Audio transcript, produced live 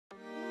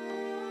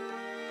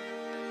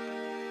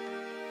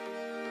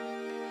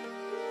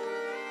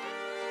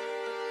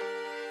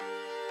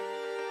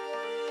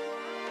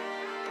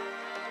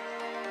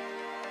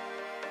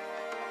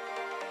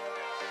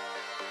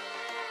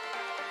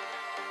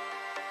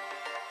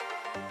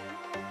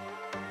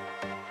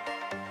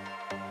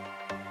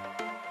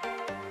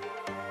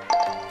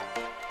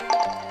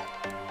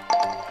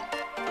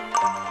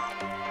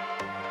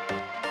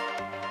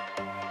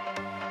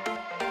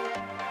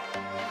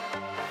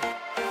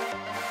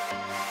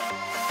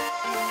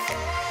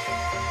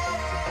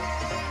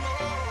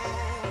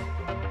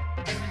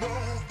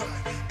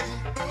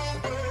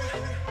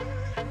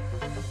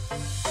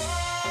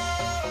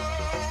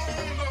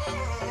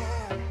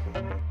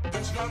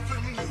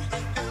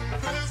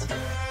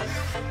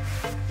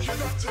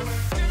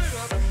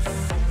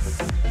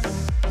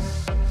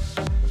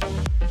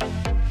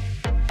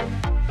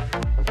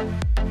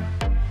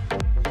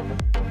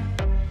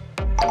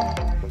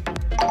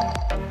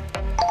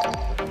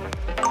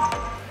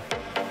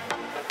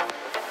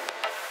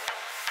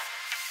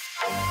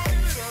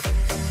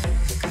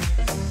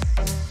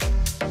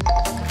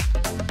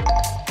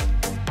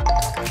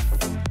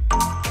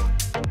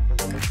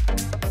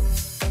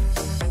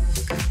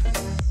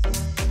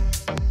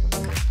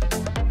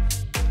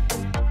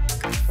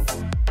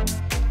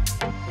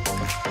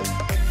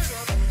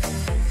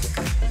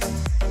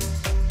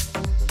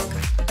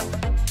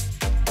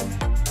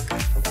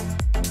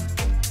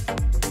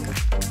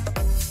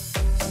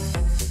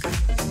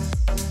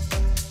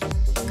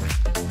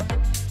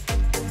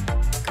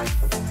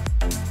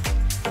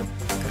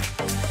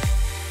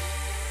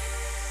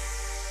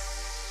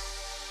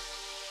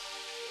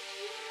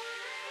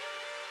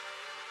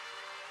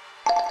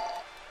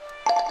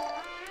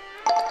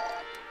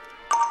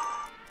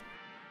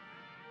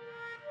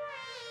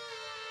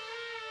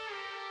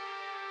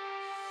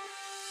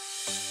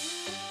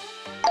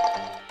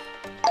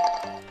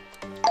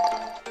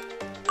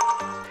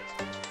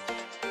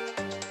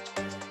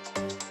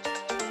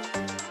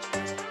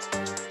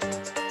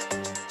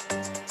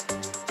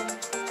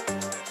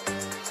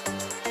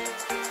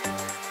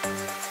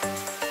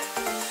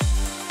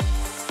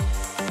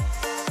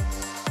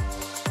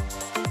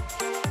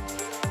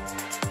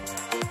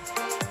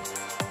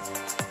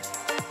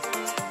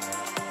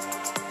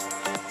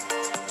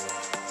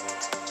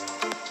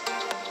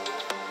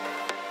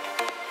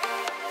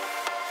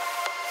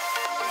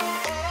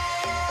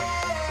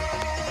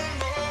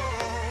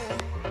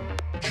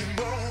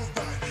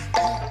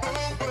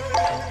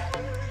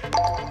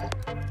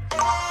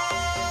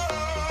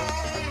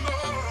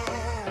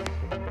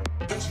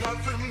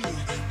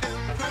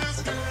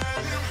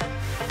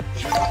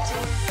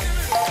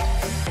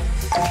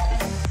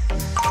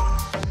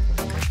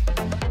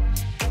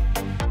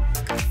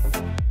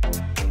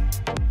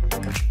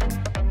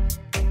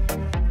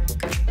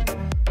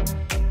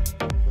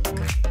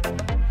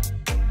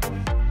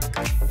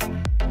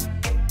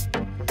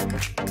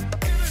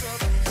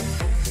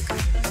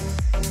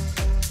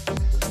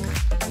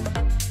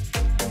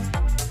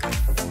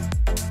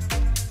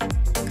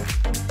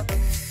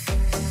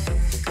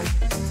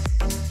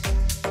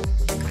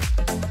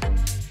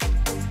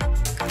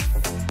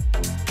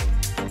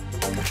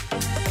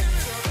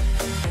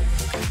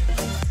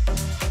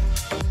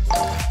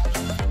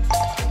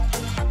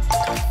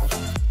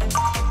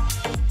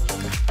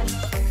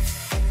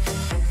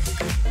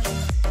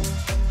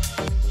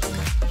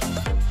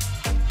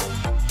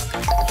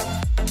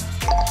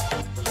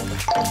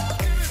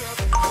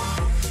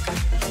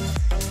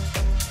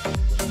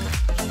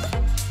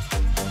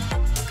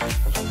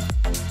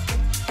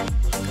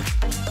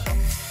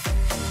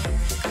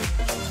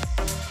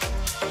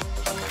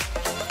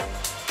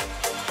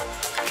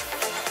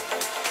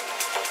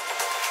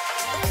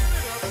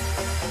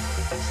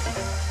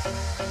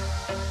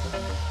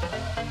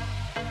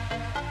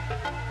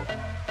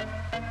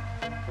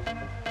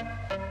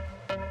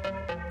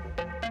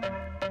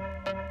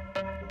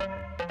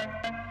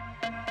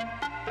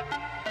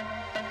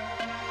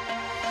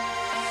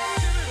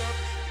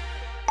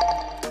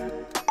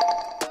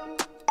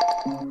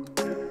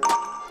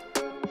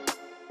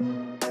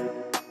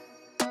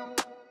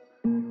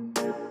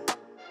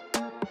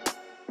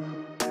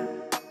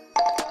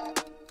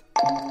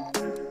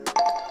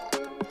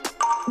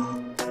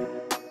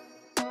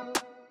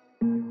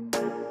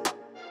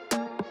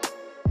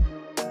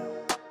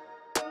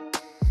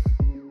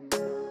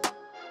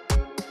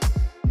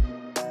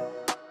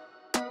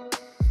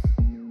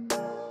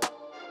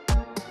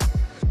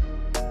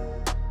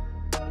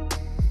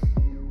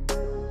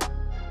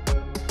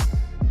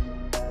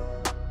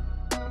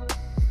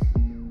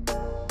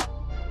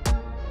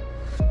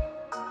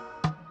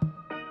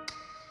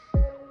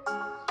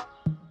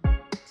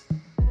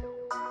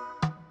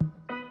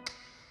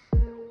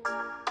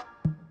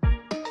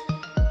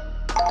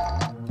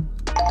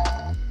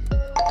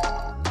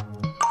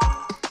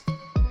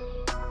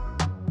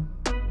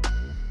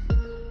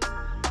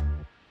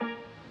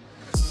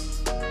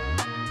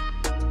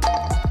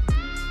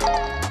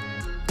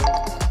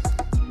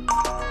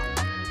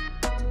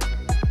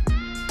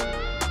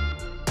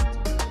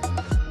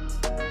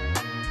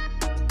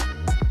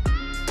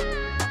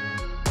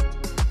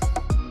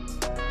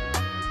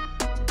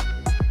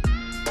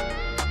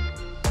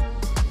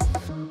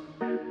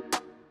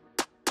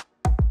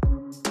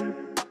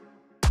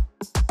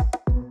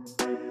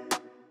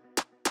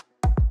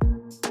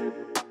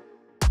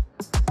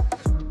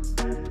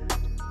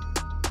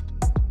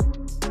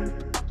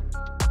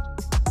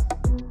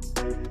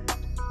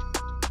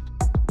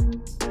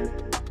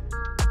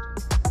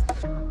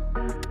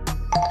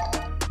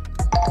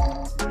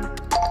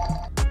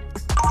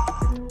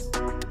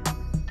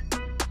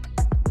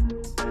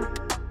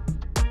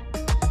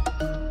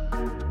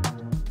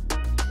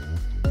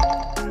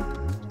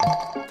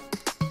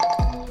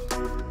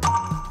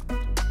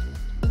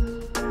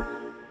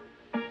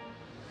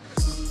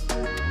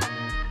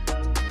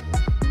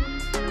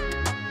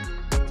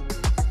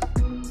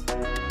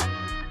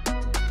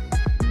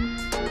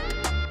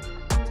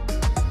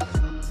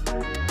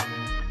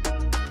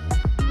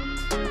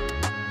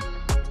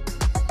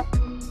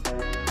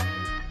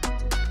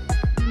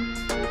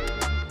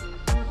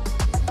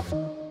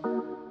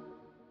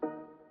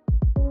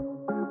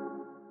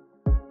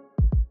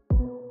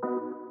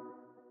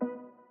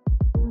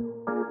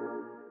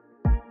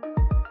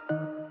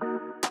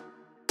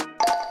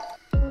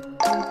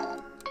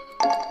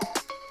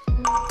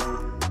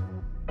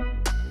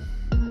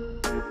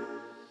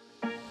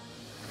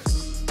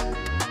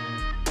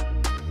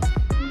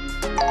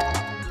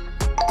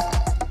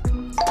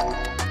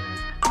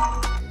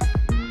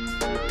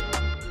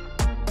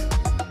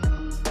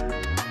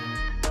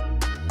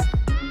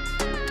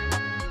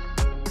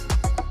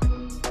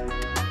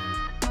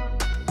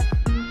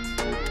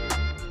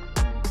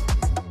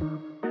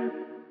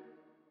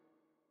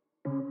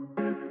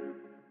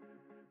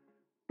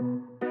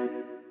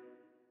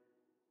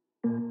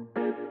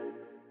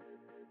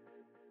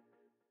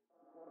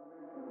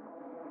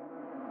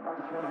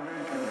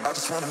I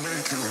just wanna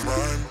make you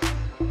mine,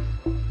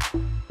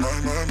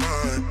 mine, mine,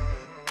 mine,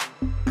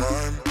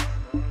 mine,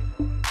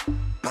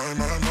 mine,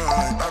 mine,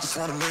 mine. I just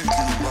wanna make you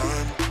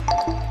mine,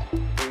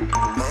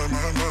 mine,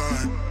 mine,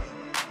 mine,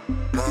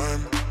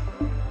 mine,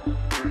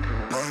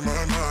 mine,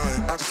 mine,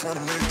 mine. I just wanna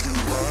make you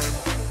mine,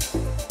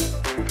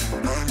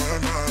 mine,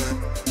 mine, mine,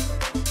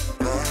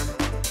 mine,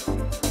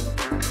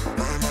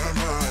 mine, mine,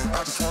 mine. I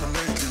just wanna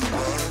make you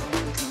mine.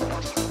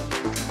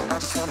 I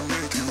just wanna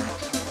make you.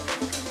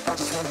 I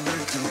just wanna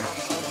make you.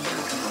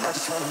 I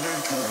just wanna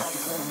make you.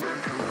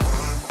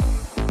 Mine,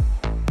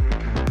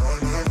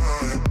 mine, mine,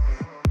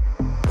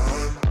 mine,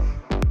 mine,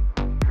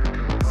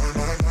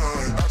 mine,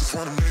 mine. I just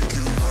wanna make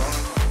you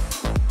mine.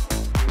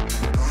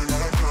 Mine,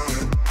 mine,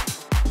 mine.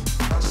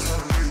 I just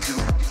wanna make you.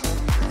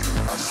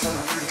 I just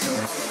wanna make you.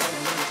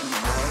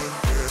 Mine,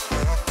 yeah,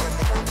 mine,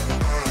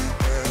 yeah, mine,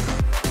 yeah,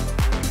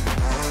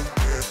 mine,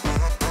 yeah.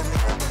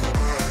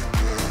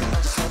 I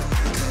just wanna make you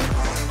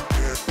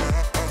mine, yeah,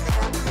 mine,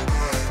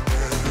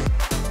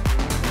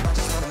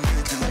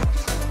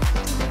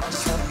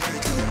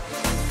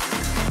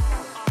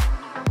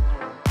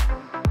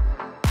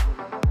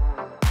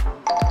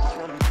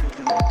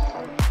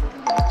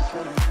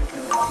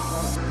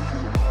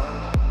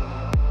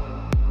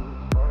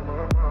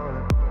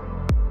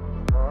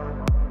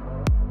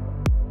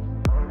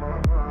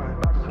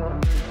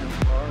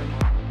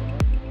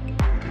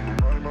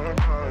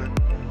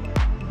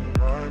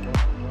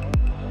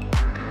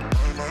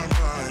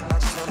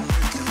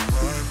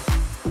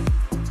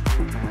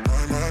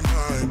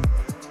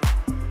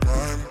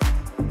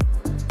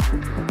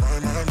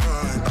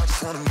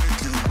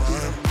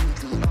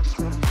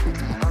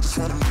 I just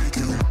wanna make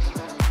you.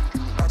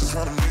 I just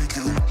wanna make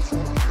you.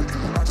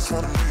 I just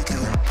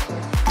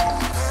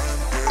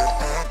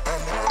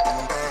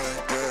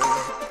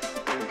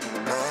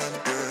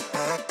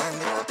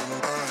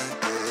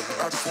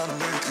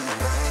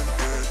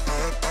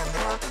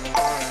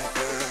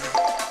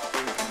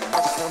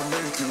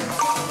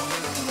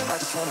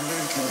wanna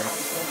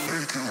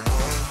make you.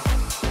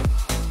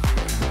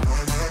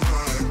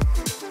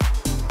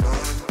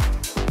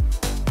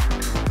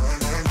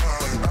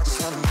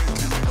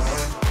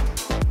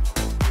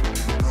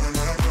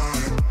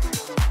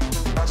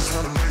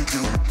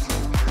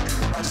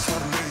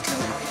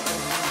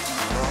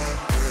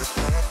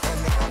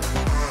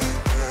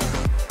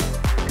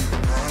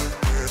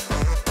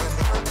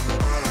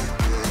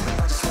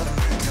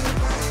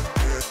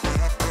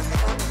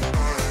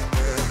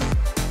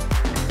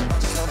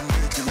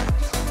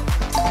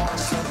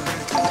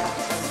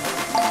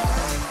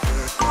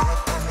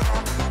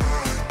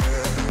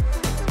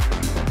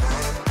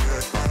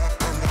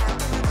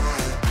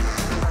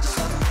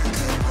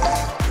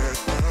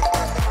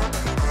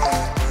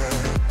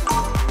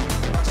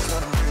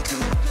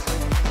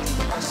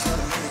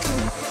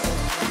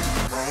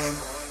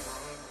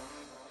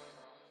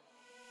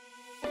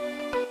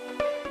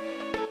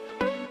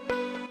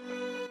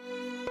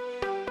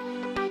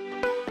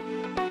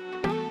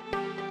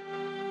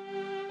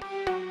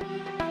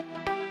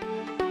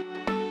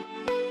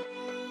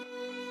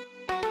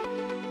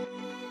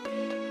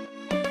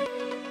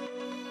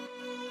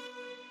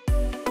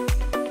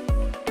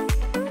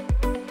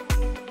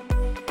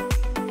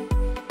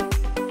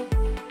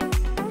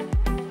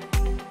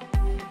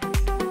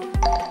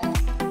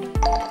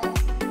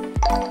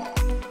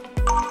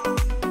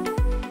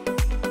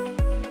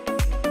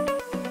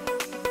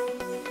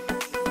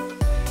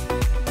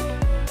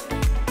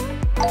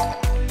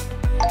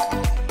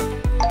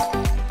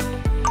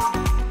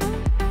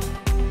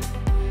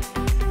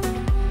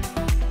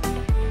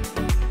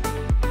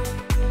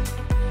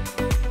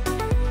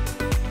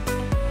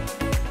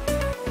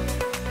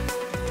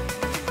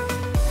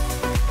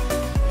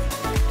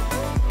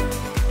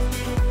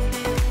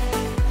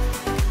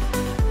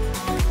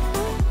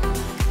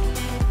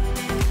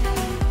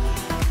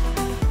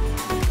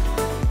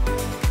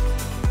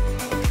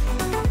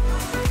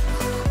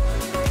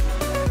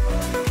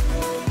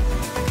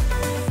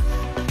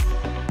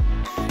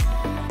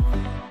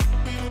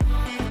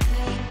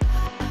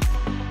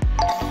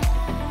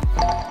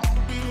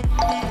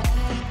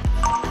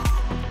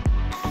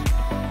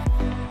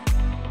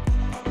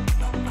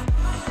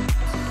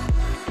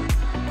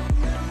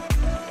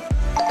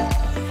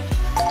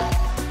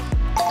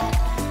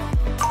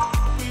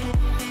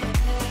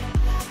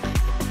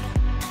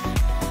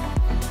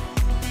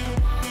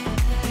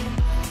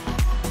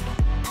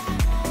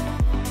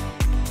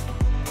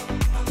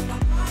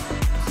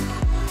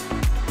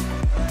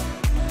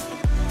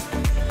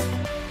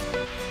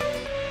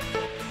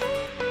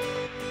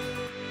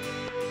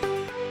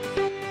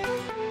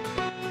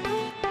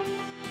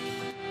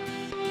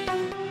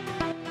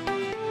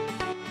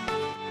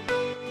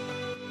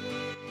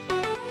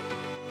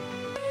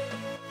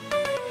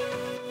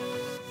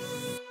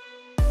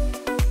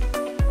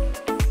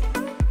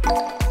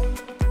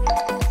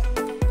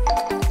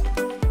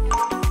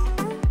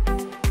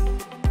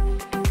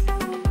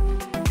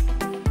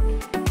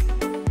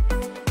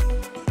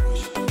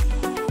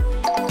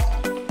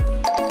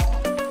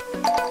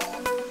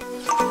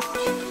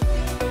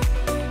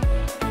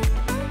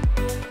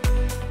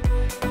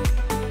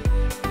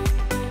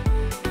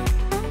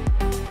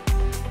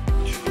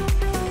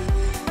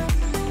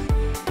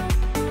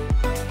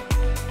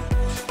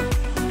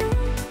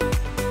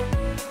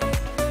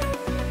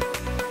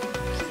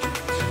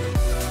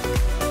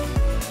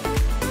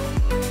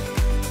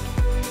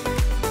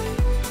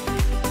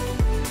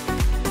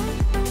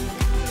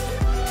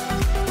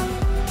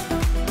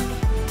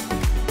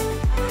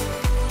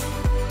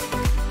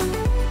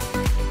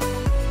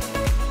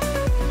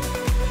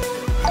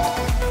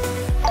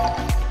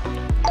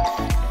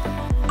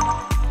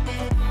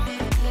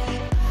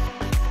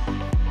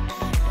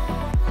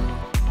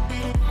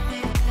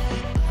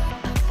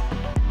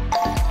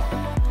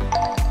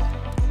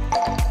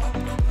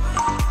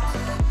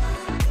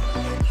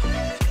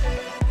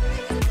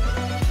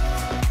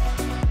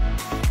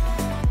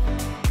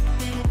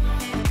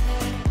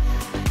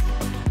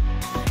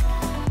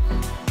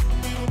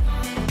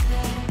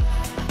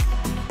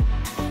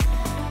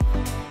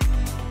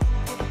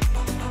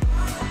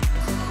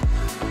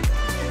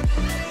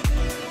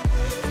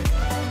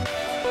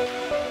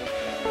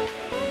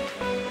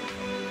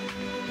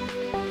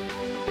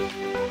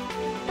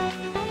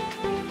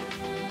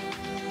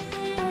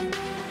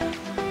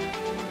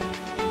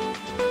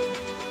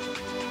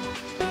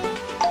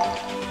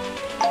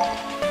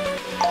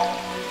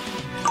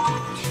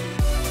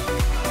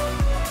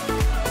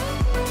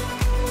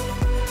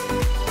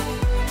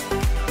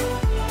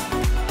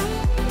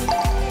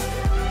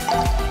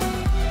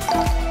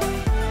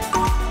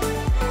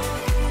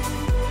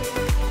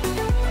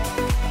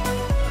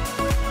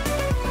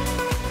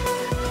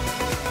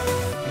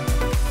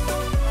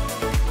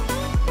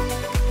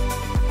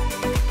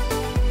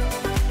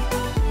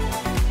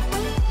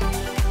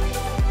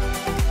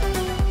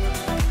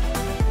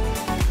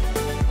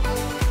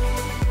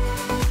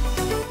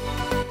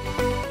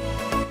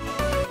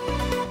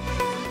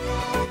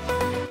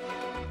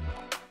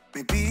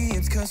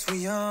 cause we're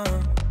young.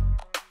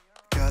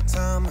 Got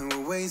time and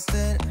we're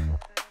wasted.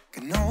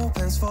 Got no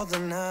plans for the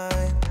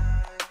night.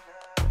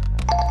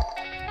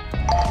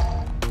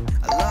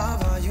 I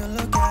love how you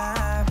look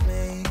at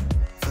me,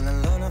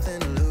 feeling low, nothing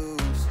to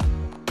lose.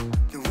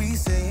 Can we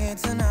stay here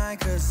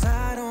tonight? Cause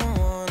I don't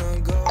wanna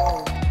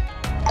go.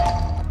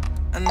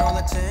 I know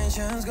the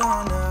tension's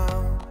gone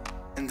now,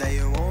 and that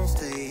you won't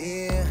stay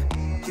here.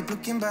 Keep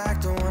looking back,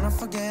 don't wanna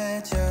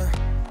forget you.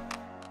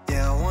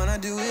 Yeah, I wanna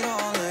do it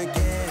all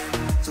again.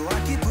 So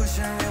I keep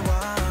pushing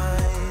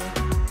rewind,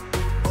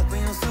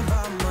 hoping you'll still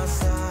by my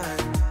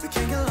side. We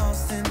can't get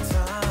lost in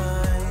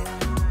time.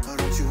 Oh,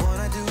 don't you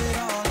wanna do it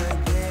all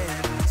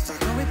again?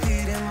 Stuck on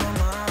repeat in my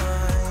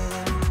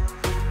mind,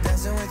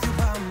 dancing with you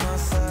by my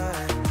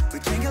side. We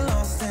can't get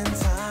lost in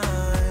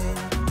time.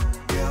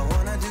 Yeah, I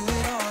wanna do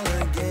it all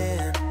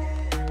again.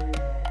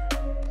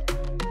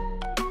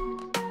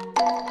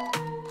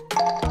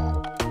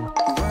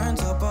 We were on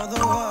top of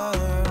the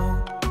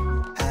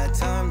world, had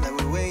time that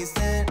we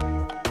wasted.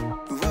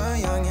 We were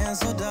young and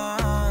so dumb.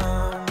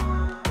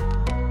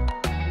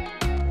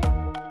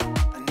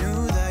 I knew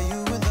that you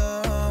were the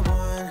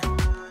one,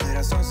 played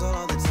our songs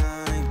all the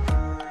time.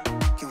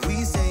 Can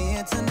we stay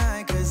here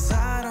tonight? Cause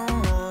I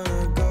don't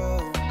wanna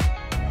go.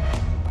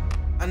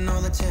 I know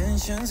the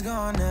tension's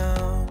gone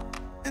now,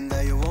 and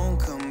that you won't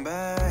come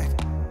back.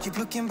 Keep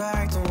looking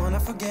back, don't wanna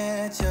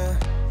forget you.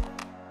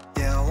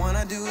 Yeah, I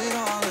wanna do it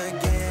all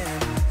again.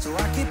 So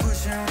I keep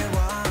pushing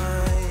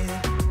rewind,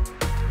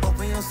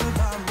 hoping you'll still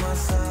by my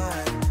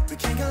side. We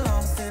can't get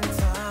lost in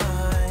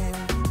time.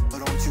 But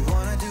don't you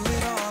wanna do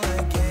it all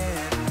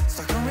again?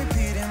 Stuck on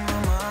repeat in my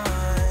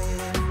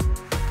mind,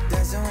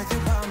 dancing with you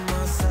by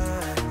my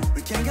side.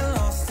 We can't get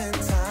lost in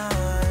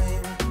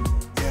time.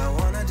 Yeah, I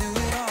wanna do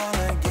it all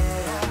again.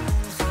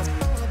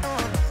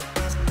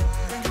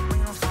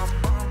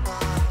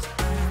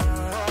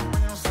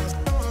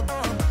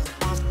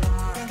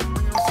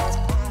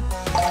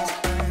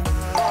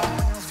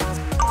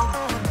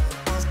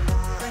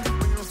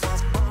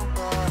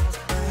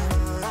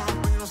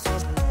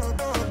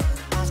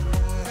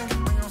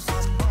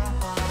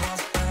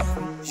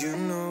 You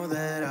know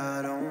that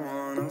I don't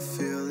wanna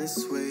feel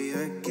this way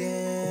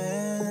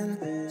again.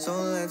 So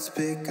let's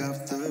pick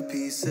up the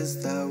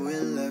pieces that we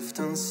left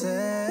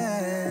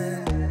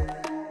unsaid.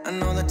 I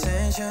know the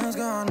tension's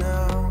gone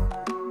now,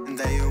 and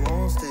that you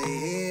won't stay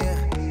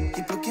here.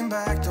 Keep looking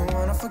back, don't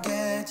wanna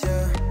forget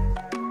you.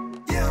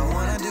 Yeah, I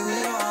wanna do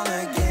it all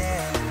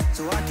again.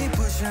 So I keep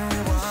pushing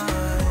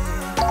rewind,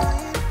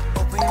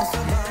 hoping you're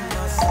still by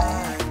my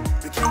side.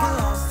 We can't get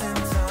lost in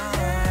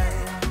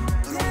time.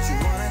 But don't you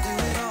wanna do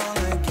it all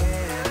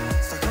again?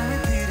 Stuck on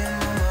repeat in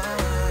my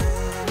mind,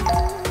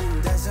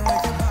 dancing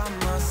with you by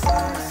my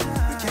side.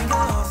 We can't get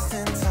lost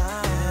in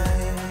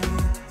time.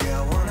 Yeah,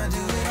 I wanna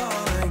do it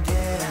all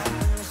again.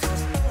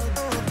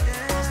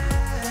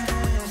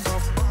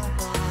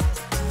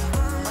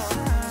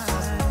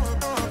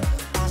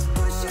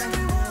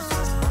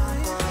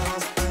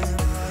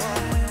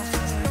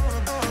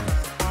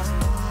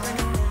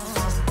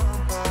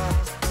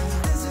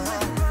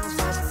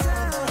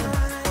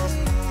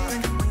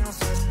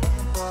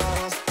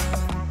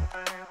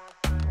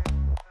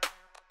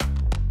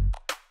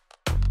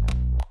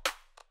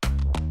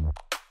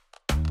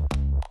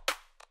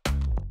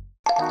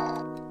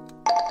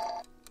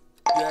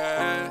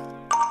 Yeah,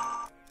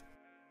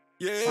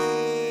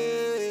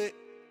 yeah,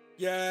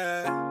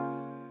 yeah.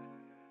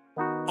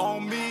 On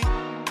me,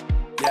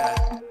 yeah.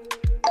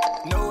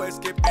 No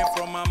escaping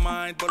from my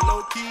mind, but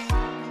low key.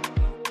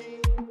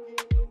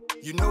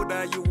 You know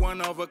that you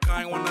one of a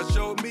kind, wanna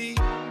show me,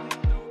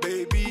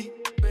 baby.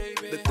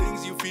 The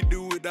things you feel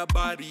do with that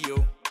body,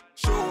 yo.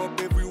 Show up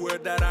everywhere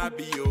that I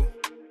be, yo.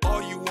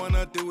 All you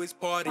wanna do is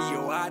party,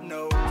 yo. I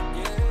know,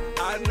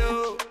 I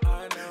know.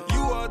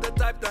 You are the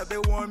type that they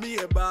warn me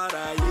about,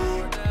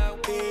 yeah.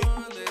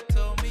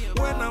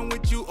 When I'm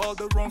with you, all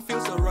the wrong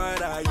feels so right,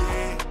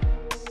 yeah.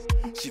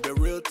 She the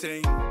real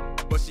thing,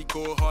 but she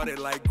cold-hearted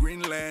like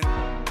Greenland.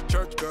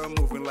 Church girl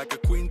moving like a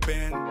queen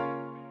pen.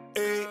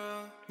 Hey,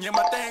 yeah,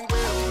 my thing,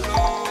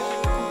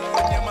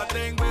 yeah, my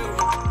thing,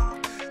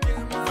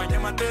 yeah,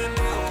 my thing,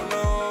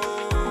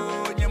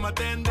 yeah, my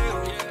thing.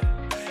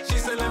 She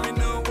said, let me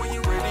know when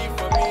you're ready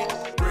for me,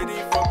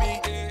 ready for me,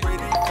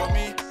 ready for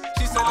me.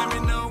 She said, let me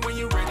know when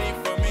you're ready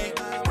for me,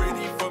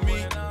 ready for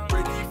me,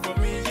 ready for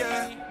me,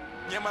 yeah.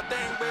 Yeah, my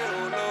thing,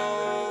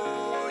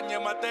 yeah,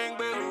 my thing,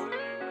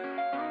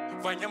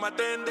 yeah, my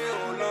thing,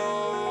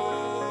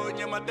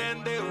 yeah, my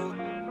thing,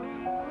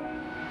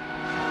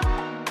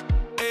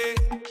 hey.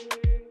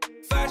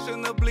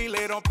 Fashionably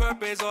late on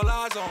purpose, all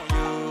eyes on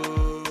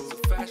you. So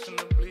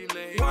fashionably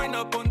late. Wind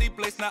up on the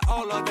place, now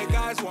all of the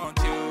guys want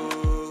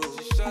you.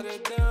 She shut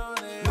it down,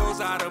 knows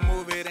how to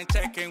move it and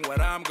checking what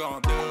I'm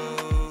gonna do.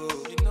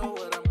 You know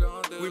what I'm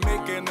gonna do. We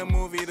making a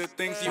movie, the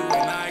things you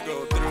and I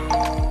go through.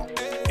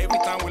 Every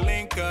time we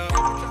link up,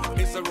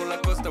 it's a roller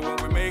coaster when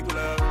we make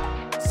love.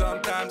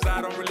 Sometimes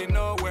I don't really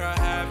know where I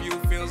have you.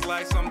 Feels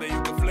like someday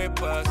you could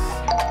flip us.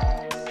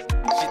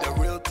 She the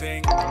real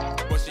thing,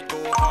 but she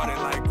cold-hearted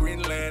like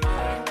Greenland.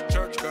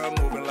 Church girl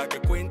moving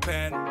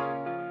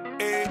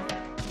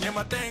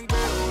Nyamatengbe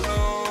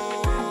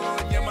olo,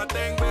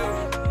 nyamatengbe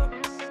olo.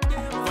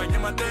 Why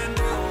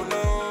nyamatende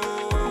olo,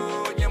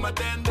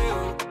 nyamatende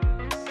olo.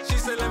 She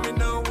said let me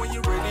know when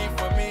you ready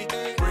for me,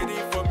 ready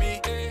for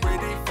me,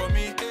 ready for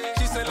me.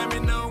 She said let me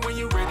know when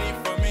you ready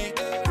for me,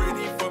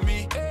 ready for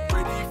me,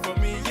 ready for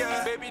me.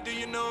 Yeah, baby, do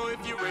you know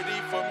if you ready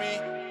for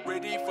me,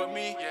 ready for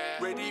me,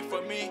 ready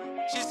for me?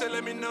 She said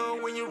let me know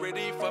when you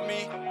ready for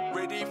me,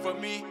 ready for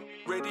me,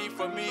 ready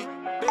for me.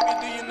 Baby,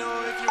 do you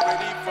know if you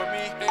ready for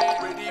me,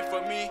 ready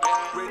for me,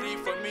 ready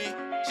for me?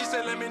 She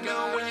said let me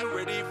know when you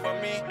ready for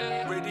me,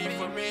 ready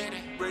for me,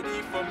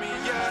 ready for me.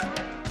 Yeah,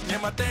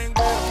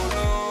 nyamatengbe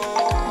olo,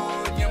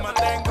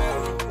 nyamatengbe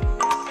olo.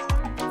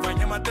 Why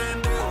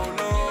nyamatende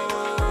olo,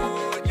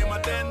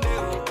 nyamatende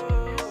olo.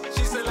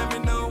 She said let me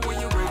know when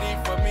you ready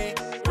for me,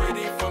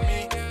 ready for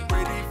me,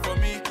 ready for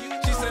me.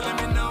 She said let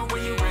me know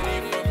when you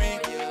ready for me,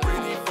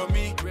 ready for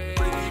me,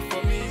 ready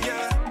for me.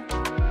 Yeah.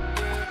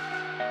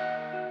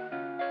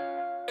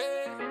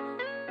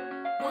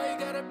 Why you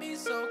gotta be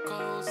so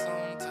cold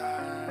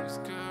sometimes,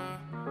 girl?